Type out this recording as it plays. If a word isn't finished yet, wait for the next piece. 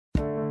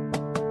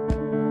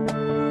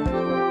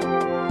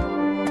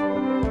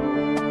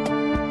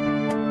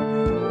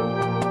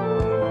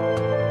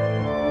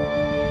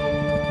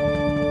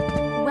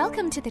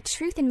to the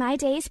Truth in My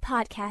Days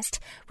podcast,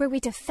 where we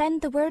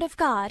defend the Word of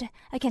God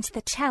against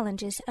the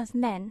challenges of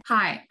men.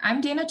 Hi,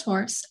 I'm Dana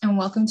Torres, and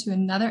welcome to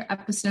another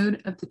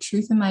episode of the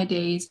Truth in My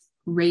Days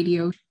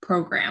radio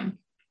program.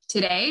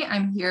 Today,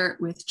 I'm here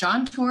with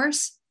John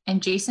Torres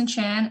and Jason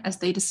Chan as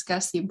they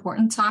discuss the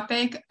important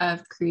topic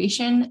of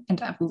creation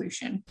and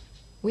evolution.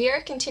 We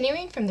are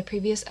continuing from the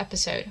previous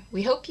episode.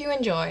 We hope you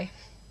enjoy.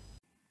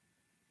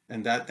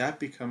 And that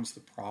becomes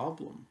the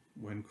problem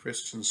when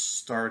Christians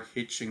start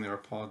hitching their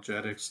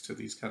apologetics to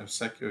these kind of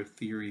secular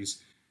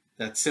theories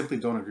that simply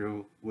don't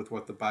agree with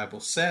what the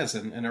Bible says.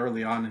 And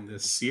early on in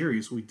this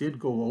series, we did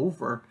go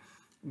over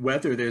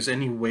whether there's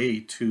any way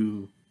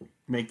to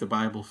make the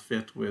Bible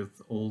fit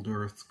with old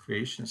earth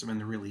creationism, and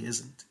there really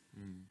isn't.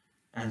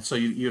 And so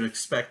you'd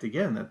expect,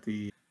 again, that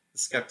the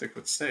skeptic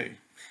would say,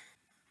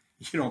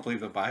 you don't believe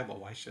the Bible,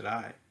 why should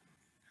I?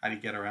 How do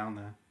you get around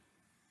that?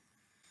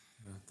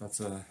 Yeah, that's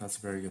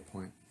a very good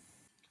point.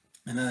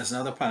 And then there's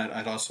another point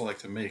I'd also like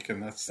to make,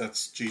 and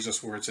that's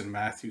Jesus' words in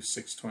Matthew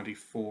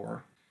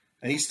 6:24.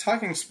 And he's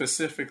talking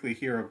specifically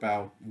here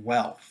about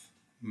wealth,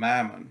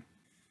 mammon.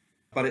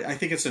 But I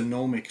think it's a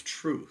gnomic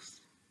truth.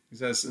 He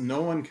says,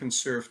 no one can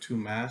serve two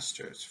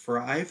masters, for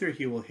either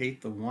he will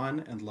hate the one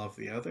and love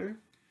the other,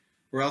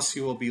 or else he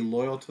will be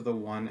loyal to the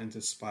one and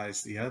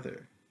despise the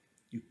other.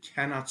 You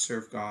cannot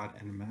serve God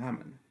and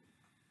mammon.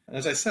 And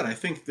as I said, I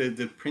think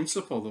the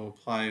principle, though,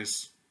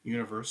 applies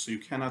universally.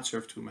 You cannot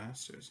serve two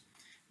masters.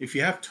 If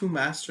you have two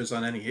masters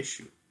on any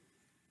issue,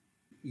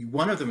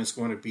 one of them is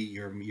going to be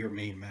your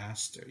main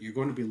master. You're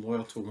going to be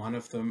loyal to one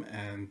of them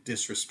and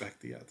disrespect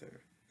the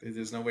other.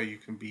 There's no way you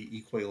can be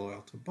equally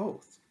loyal to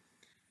both.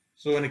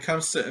 So when it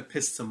comes to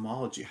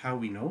epistemology, how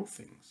we know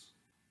things,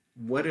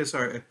 what is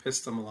our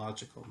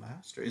epistemological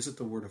master? Is it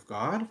the Word of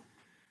God?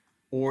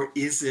 Or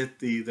is it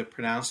the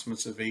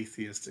pronouncements of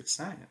atheistic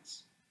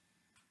science?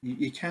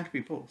 You can't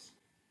be both.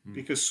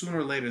 Because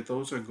sooner or later,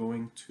 those are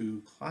going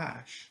to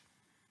clash.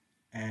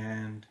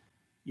 And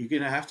you're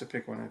going to have to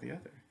pick one or the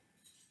other.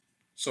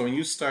 So when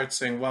you start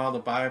saying, well, the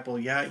Bible,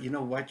 yeah, you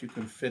know what? You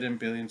can fit in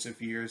billions of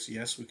years.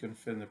 Yes, we can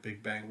fit in the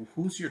Big Bang. Well,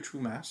 who's your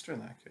true master in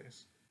that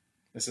case?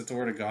 Is it the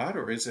Word of God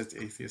or is it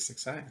atheistic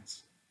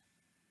science?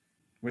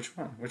 Which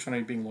one? Which one are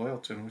you being loyal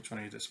to and which one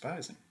are you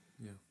despising?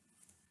 Yeah.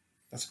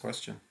 That's a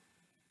question.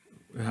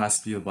 It has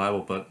to be the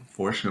Bible, but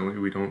fortunately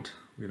we don't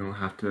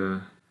have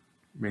to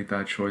make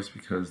that choice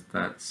because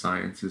that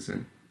science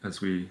isn't, as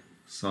we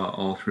saw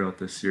all throughout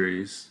this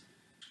series,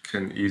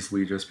 can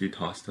easily just be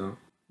tossed out.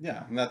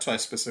 Yeah, and that's why I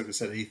specifically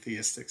said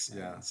atheistic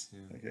science.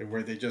 Yeah. Okay,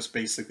 where they just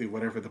basically,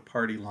 whatever the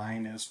party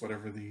line is,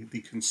 whatever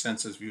the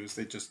consensus view is,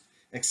 they just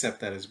accept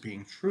that as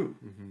being true.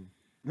 Mm-hmm.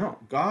 No,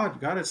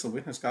 God is the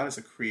witness. God is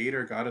a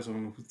creator. God is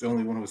the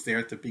only one who was there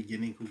at the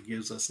beginning who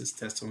gives us his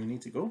testimony. We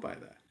need to go by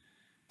that.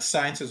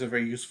 Science is a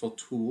very useful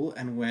tool,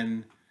 and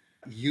when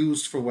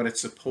used for what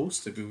it's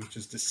supposed to be, which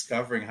is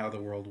discovering how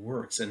the world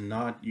works, and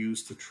not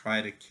used to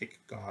try to kick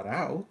God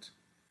out,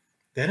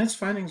 then its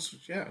findings,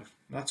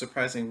 not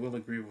surprising, will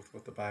agree with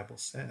what the Bible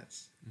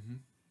says. Mm-hmm.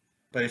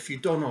 But if you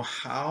don't know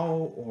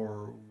how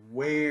or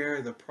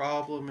where the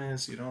problem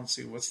is, you don't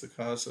see what's the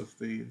cause of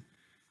the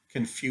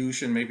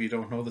confusion, maybe you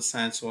don't know the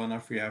science well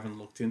enough or you haven't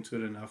looked into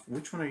it enough,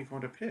 which one are you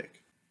going to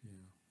pick?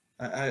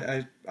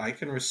 Yeah. I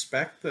can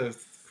respect the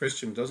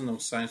Christian who doesn't know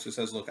science, who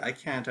says, look, I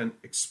can't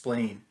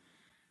explain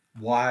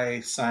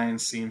why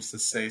science seems to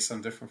say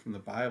something different from the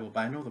Bible,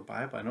 but I know the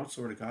Bible, I know it's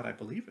the Word of God, I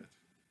believe it.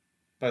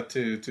 But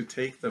to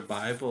take the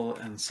Bible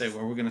and say,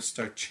 well, we're going to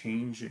start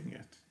changing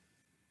it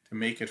to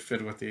make it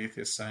fit what the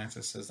atheist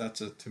scientist says, that's,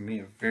 to me,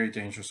 a very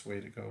dangerous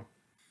way to go.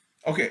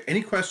 Okay,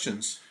 any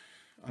questions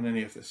on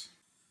any of this?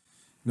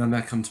 None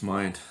that come to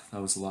mind. That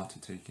was a lot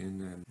to take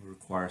in and will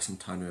require some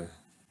time to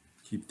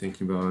keep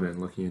thinking about and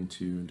looking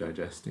into and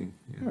digesting.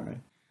 Yeah. All right.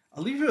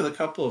 I'll leave you with a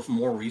couple of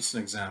more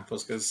recent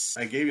examples because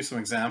I gave you some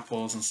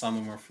examples and some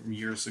of them are from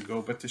years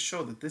ago, but to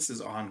show that this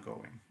is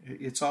ongoing.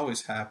 It's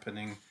always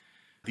happening.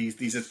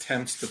 These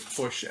attempts to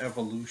push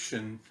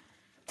evolution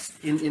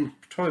in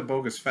totally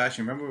bogus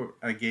fashion. Remember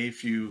I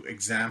gave you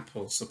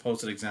examples,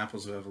 supposed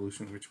examples of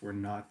evolution, which were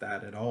not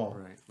that at all.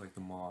 Right, like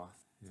the moth.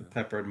 Yeah. The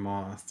peppered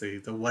moth,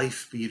 the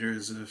wife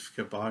beaters of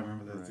Cabal.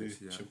 Remember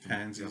the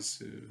chimpanzees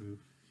who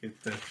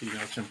hit the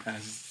female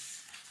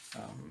chimpanzees.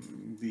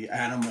 The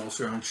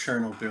animals around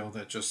Chernobyl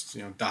that just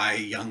die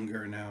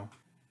younger now.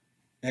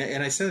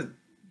 And I said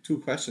two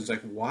questions,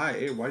 like why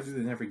did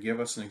they never give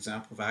us an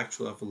example of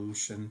actual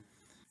evolution?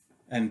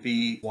 And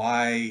B,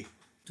 why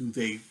do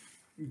they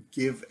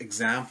give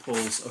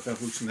examples of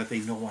evolution that they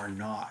know are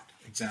not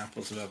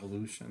examples of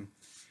evolution?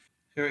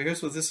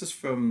 Here's what this is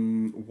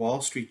from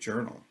Wall Street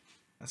Journal,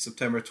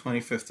 September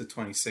 25th to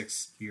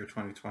 26th, year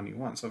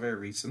 2021, so very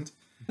recent.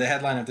 The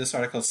headline of this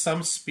article,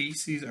 some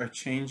species are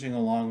changing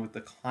along with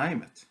the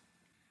climate.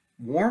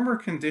 Warmer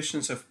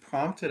conditions have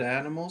prompted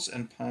animals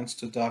and plants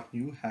to adopt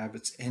new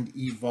habits and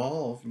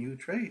evolve new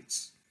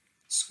traits.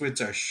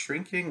 Squids are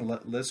shrinking,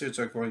 lizards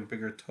are growing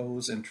bigger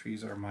toes, and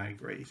trees are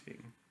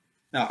migrating.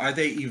 Now, are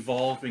they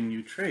evolving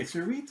new traits?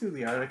 You read through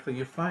the article,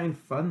 you find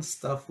fun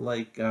stuff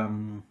like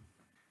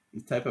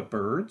these type of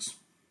birds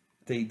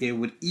they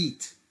would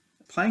eat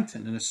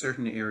plankton in a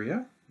certain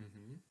area.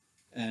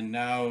 And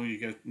now you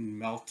get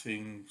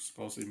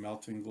supposedly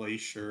melting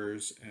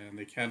glaciers, and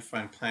they can't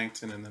find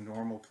plankton in the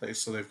normal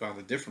place, so they've gone to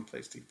a different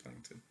place to eat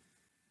plankton.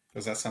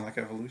 Does that sound like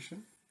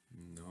evolution?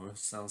 No, it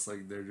sounds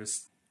like they're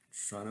just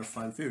trying to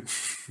find food.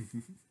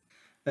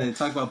 And they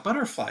talk about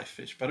butterfly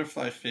fish.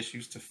 Butterfly fish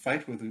used to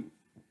fight with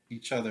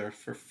each other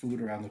for food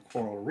around the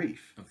coral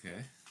reef.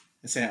 Okay.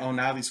 And saying, oh,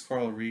 now these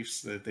coral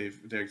reefs,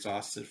 they're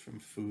exhausted from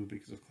food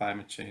because of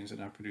climate change. They're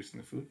not producing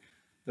the food.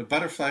 The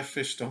butterfly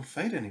fish don't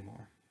fight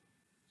anymore.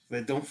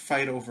 They don't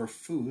fight over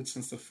food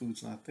since the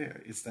food's not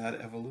there. Is that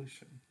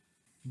evolution?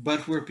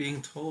 But we're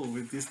being told,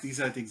 these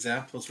are the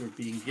examples we're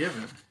being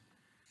given.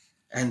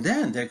 And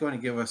then they're going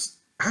to give us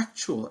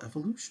actual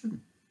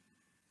evolution.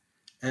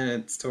 And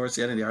it's towards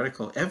the end of the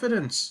article,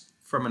 evidence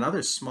from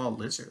another small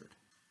lizard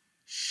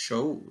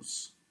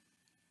shows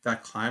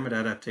that climate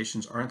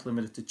adaptations aren't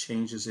limited to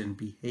changes in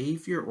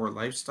behavior or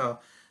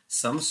lifestyle.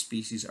 Some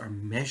species are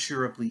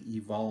measurably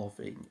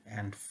evolving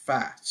and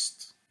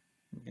fast.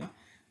 Okay?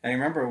 And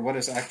remember, what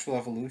is actual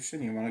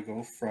evolution? You want to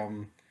go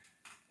from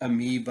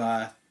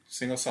amoeba,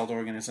 single-celled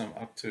organism,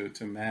 up to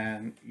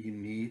man. You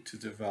need to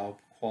develop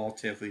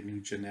qualitatively new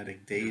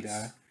genetic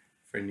data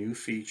for new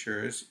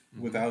features.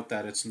 Without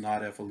that, it's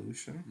not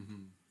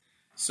evolution.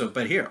 So,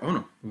 but here,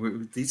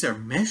 these are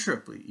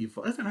measurably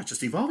evolving. They're not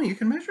just evolving, you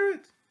can measure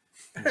it.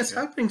 It's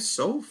happening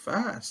so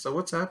fast. So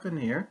what's happened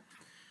here?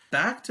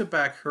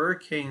 Back-to-back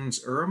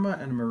hurricanes Irma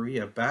and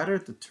Maria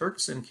battered the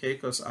Turks and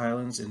Caicos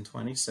Islands in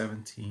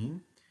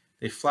 2017.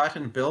 They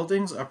flattened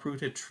buildings,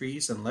 uprooted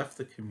trees, and left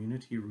the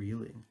community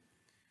reeling.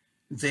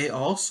 They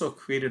also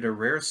created a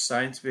rare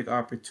scientific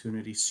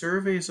opportunity.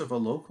 Surveys of a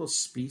local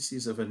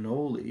species of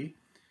anole,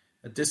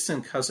 a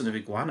distant cousin of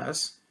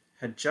iguanas,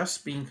 had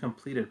just been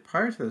completed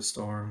prior to the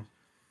storm.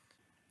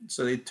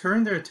 So they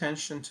turned their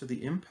attention to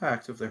the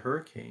impact of the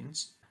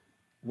hurricanes.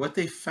 What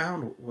they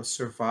found was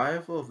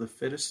survival of the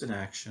fittest in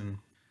action.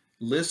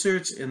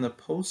 Lizards in the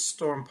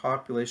post-storm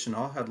population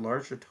all had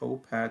larger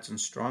toe pads and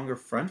stronger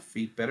front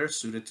feet, better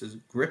suited to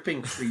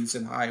gripping trees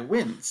in high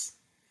winds.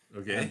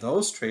 Okay. And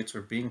those traits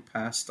were being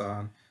passed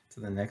on to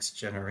the next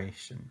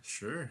generation.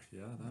 Sure.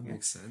 Yeah, that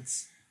makes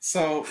sense.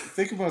 So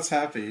think about what's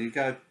happening. You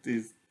got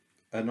these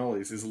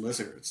anoles, these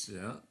lizards.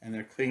 Yeah. And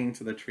they're clinging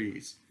to the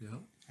trees. Yeah.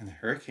 And the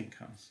hurricane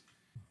comes.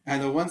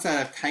 And the ones that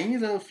have tiny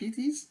little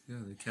feeties, Yeah,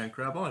 they can't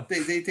grab on.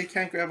 they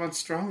can't grab on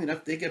strongly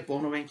enough. They get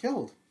blown away and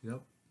killed.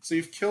 Yep. So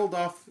you've killed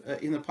off,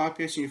 in the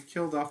population, you've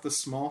killed off the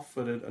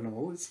small-footed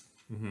anoles.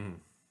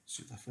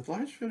 So you're left with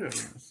large-footed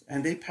anoles.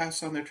 And they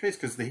pass on their traits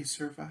because they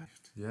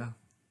survived. Yeah.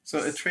 So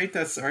a trait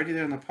that's already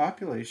there in the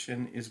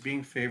population is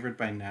being favored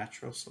by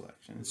natural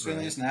selection. It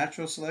certainly is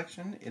natural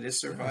selection. It is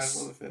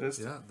survival of the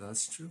fittest. Yeah,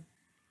 that's true.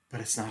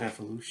 But it's not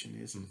evolution,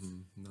 is it?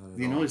 Not at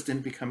The all. anoles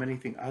didn't become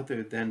anything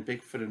other than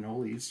Bigfoot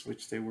anoles,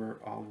 which they were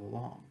all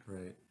along.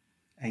 Right.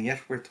 And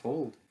yet we're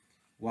told,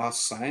 while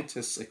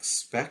scientists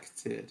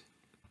expected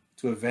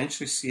to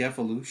eventually see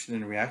evolution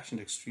in reaction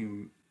to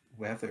extreme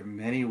weather,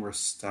 many were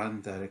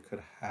stunned that it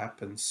could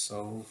happen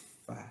so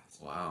fast.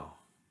 Wow.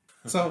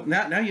 So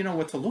now you know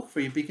what to look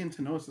for. You begin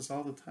to notice this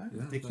all the time.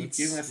 Yeah, they keep that's-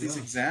 giving us these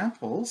yeah.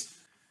 examples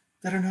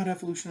that are not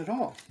evolution at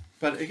all.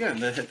 But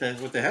again,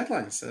 what the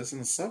headline says in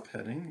the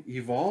subheading,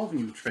 evolve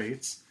new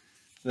traits.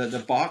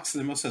 The box in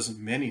the middle says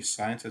many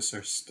scientists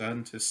are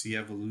stunned to see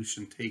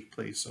evolution take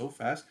place so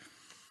fast.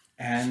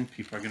 And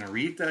people are going to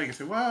read that and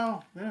say,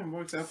 wow, yeah,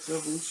 more examples of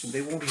evolution.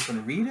 They won't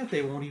even read it.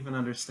 They won't even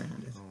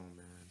understand it. Oh,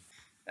 man.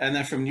 And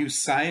then from New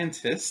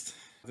Scientist,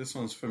 this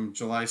one's from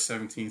July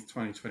 17th,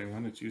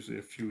 2021. It's usually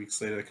a few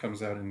weeks later. It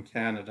comes out in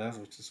Canada,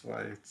 which is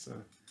why it's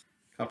a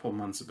couple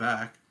months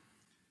back.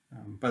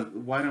 But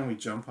why don't we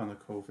jump on the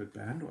COVID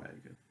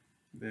bandwagon?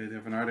 They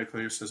have an article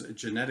here that says, a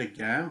genetic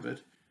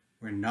gambit.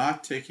 We're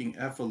not taking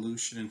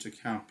evolution into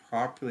account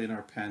properly in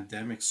our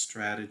pandemic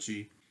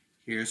strategy.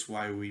 Here's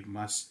why we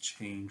must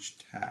change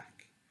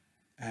tack.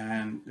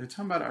 And they're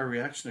talking about our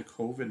reaction to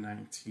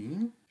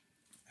COVID-19.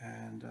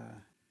 And it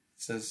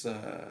says,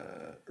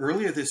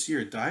 earlier this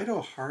year,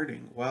 Dido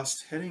Harding,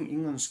 whilst heading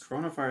England's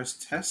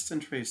coronavirus test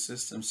and trace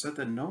system, said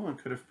that no one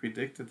could have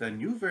predicted that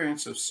new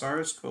variants of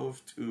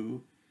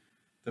SARS-CoV-2,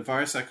 the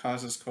virus that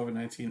causes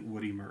COVID-19,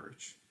 would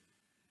emerge.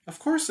 Of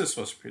course this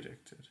was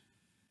predicted.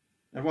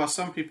 And while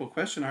some people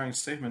question Harding's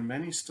statement,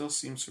 many still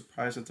seem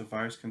surprised that the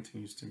virus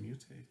continues to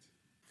mutate.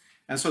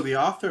 And so the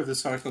author of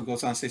this article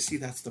goes on to say, see,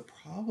 that's the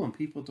problem.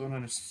 People don't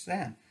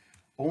understand.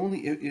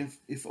 Only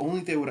if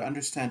only they would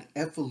understand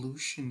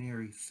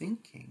evolutionary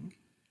thinking,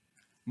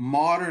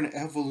 modern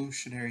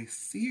evolutionary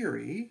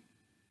theory,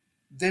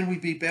 then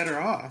we'd be better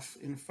off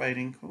in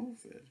fighting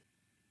COVID.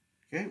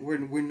 Okay,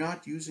 we're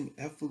not using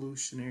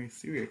evolutionary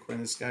theory. According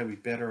to this guy,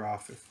 we'd be better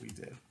off if we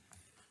did.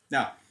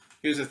 Now,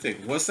 here's the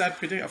thing. Was that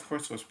predicted? Of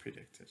course it was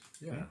predicted.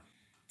 Yeah.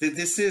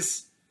 This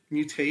is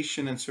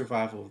mutation and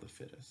survival of the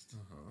fittest.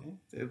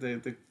 Okay?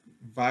 The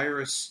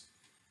virus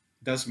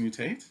does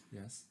mutate.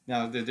 Yes.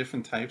 Now, there are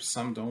different types.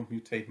 Some don't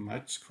mutate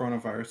much.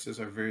 Coronaviruses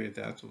are very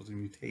adaptable to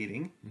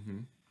mutating.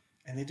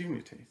 And they do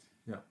mutate.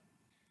 Yeah.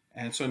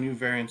 And so new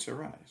variants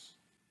arise.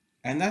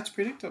 And that's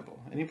predictable.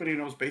 Anybody who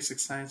knows basic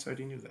science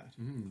already knew that.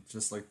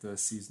 Just like the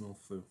seasonal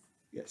flu.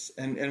 Yes,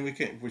 and we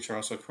can, which are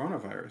also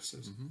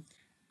coronaviruses.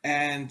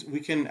 And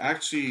we can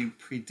actually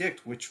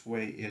predict which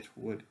way it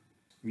would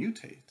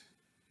mutate.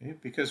 Okay?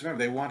 Because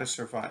remember, they want to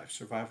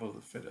survival of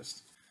the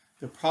fittest.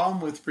 The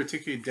problem with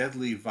particularly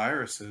deadly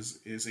viruses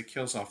is it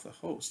kills off the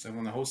host. And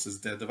when the host is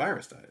dead, the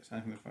virus dies.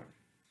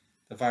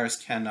 The virus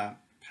cannot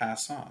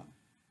pass on.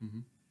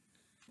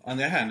 On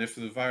the other hand, if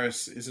the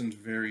virus isn't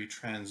very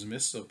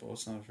transmissible,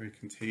 it's not a very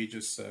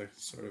contagious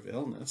sort of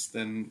illness,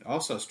 then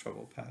also has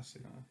trouble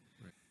passing on.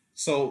 Right.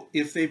 So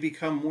if they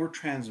become more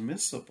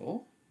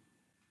transmissible,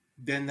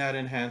 then that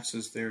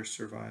enhances their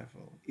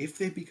survival. If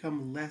they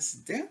become less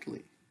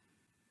deadly,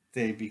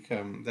 that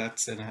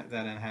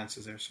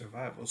enhances their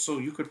survival. So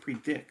you could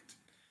predict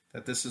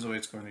that this is the way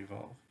it's going to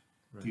evolve,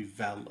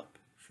 develop,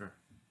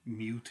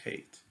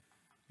 mutate.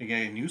 You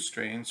get new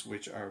strains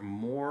which are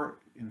more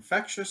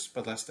infectious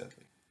but less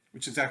deadly,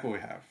 which is exactly what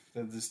we have.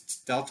 This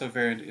Delta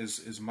variant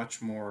is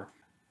much more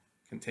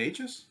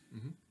contagious,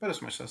 but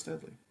it's much less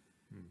deadly.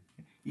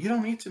 You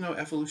don't need to know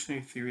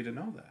evolutionary theory to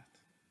know that.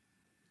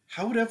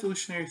 How would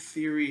evolutionary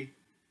theory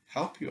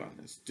help you on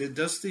this?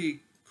 Does the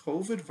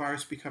COVID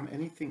virus become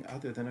anything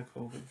other than a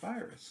COVID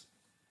virus?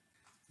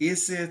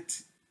 Is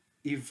it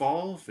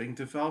evolving,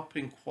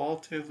 developing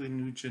qualitatively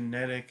new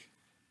genetic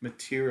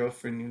material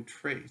for new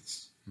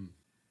traits?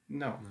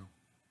 No.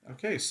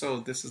 Okay, so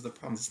this is the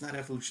problem. It's not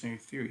evolutionary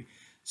theory.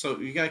 So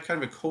you got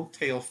kind of a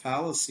coattail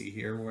fallacy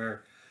here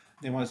where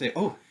they want to say,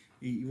 oh,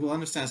 you will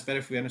understand it's better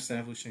if we understand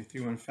evolutionary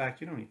theory. When in fact,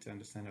 you don't need to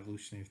understand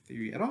evolutionary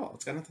theory at all.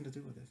 It's got nothing to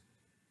do with it.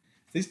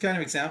 These kind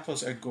of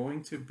examples are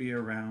going to be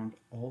around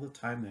all the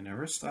time. They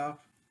never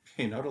stop.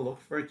 You know to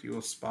look for it. You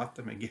will spot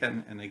them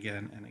again and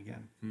again and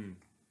again.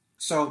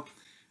 So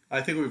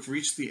I think we've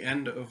reached the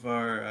end of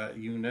our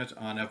unit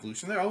on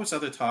evolution. There are always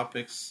other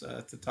topics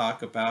to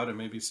talk about, and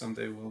maybe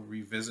someday we'll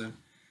revisit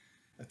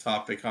a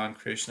topic on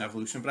creation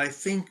evolution. But I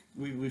think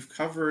we've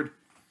covered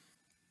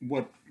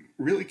what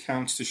really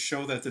counts to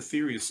show that the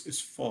theory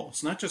is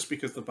false, not just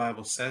because the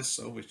Bible says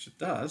so, which it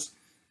does,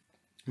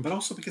 but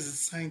also because it's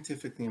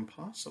scientifically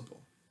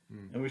impossible.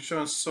 And we've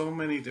shown so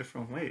many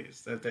different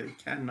ways that it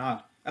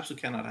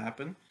absolutely cannot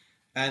happen,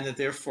 and that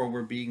therefore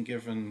we're being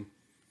given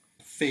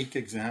fake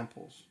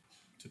examples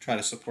to try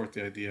to support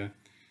the idea.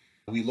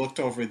 We looked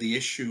over the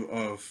issue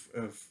of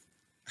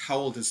how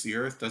old is the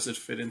Earth? Does it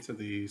fit into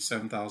the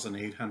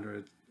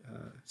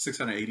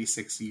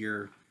 686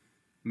 year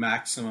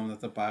maximum that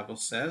the Bible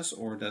says,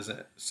 or does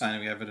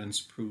scientific evidence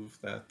prove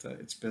that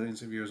it's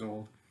billions of years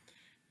old?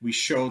 We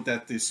showed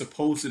that the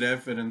supposed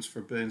evidence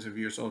for billions of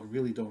years old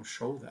really don't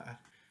show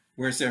that.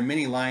 Whereas there are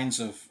many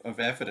lines of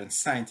evidence,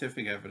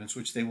 scientific evidence,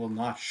 which they will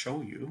not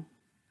show you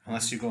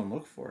unless you go and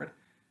look for it,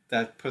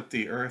 that put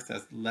the Earth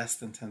at less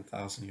than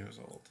 10,000 years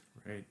old.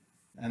 Right.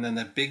 And then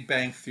the Big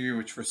Bang Theory,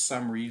 which for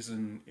some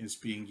reason is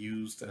being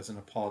used as an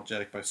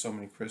apologetic by so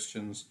many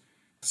Christians,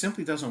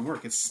 simply doesn't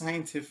work. It's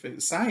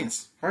scientific.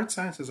 Science, hard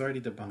science has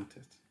already debunked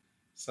it.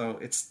 So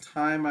it's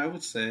time, I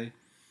would say,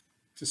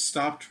 to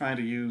stop trying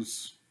to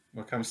use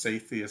what comes to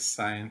atheist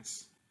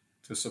science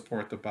to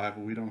support the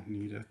Bible. We don't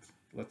need it.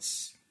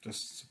 Let's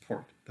just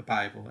support the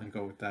Bible and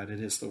go with that. It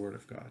is the Word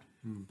of God.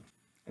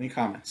 Any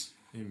comments?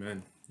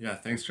 Amen. Yeah,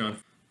 thanks, John,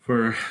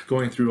 for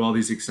going through all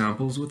these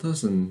examples with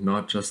us, and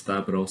not just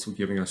that, but also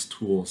giving us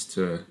tools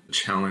to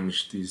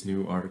challenge these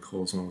new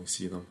articles when we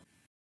see them.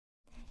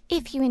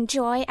 If you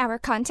enjoy our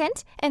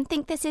content and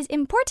think this is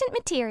important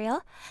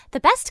material, the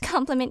best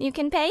compliment you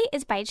can pay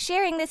is by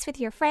sharing this with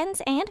your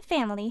friends and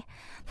family.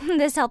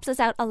 This helps us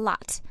out a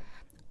lot.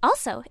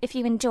 Also, if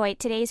you enjoyed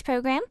today's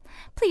program,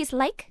 please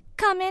like,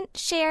 comment,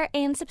 share,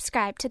 and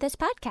subscribe to this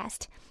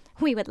podcast.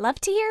 We would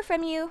love to hear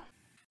from you.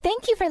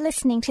 Thank you for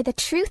listening to the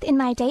Truth in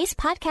My Days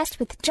podcast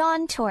with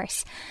John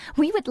Torse.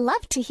 We would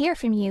love to hear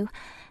from you.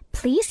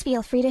 Please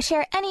feel free to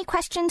share any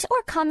questions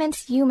or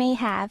comments you may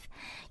have.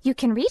 You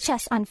can reach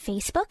us on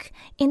Facebook,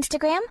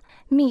 Instagram,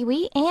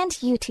 MeWe, and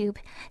YouTube.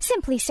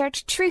 Simply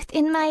search Truth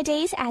in My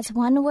Days as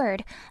one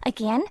word.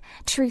 Again,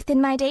 Truth in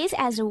My Days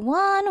as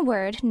one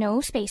word, no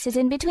spaces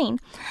in between.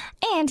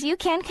 And you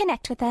can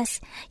connect with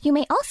us. You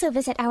may also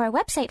visit our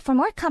website for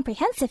more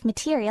comprehensive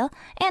material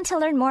and to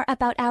learn more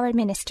about our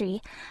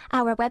ministry.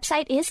 Our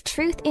website is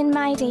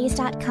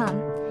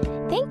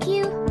truthinmydays.com. Thank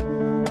you.